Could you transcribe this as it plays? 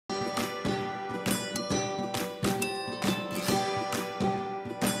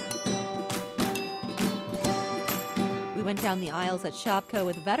went down the aisles at Shopko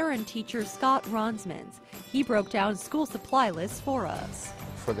with veteran teacher Scott Ronsmans. He broke down school supply lists for us.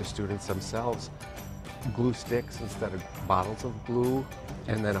 For the students themselves, glue sticks instead of bottles of glue,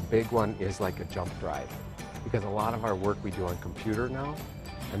 and then a big one is like a jump drive, because a lot of our work we do on computer now,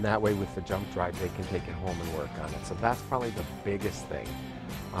 and that way with the jump drive they can take it home and work on it. So that's probably the biggest thing.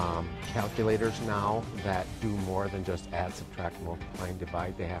 Calculators now that do more than just add, subtract, multiply, and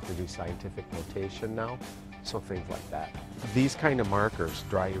divide. They have to do scientific notation now, so things like that. These kind of markers,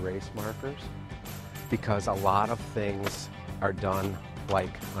 dry erase markers, because a lot of things are done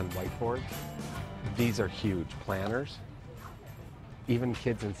like on whiteboards. These are huge planners. Even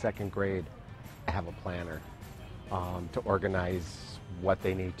kids in second grade have a planner to organize what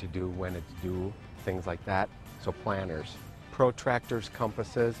they need to do, when it's due, things like that. So planners. Protractors,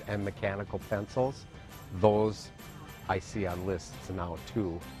 compasses, and mechanical pencils, those I see on lists now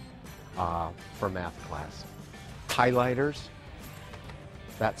too for math class. Highlighters,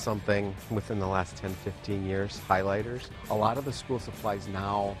 that's something within the last 10-15 years, highlighters. A lot of the school supplies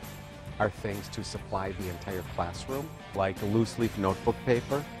now are things to supply the entire classroom, like loose leaf notebook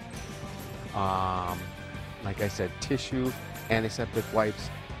paper, like I said, tissue, antiseptic wipes,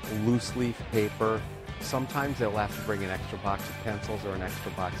 loose leaf paper. Sometimes they'll have to bring an extra box of pencils or an extra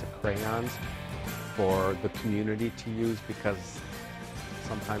box of crayons for the community to use, because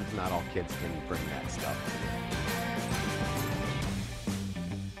sometimes not all kids can bring that stuff.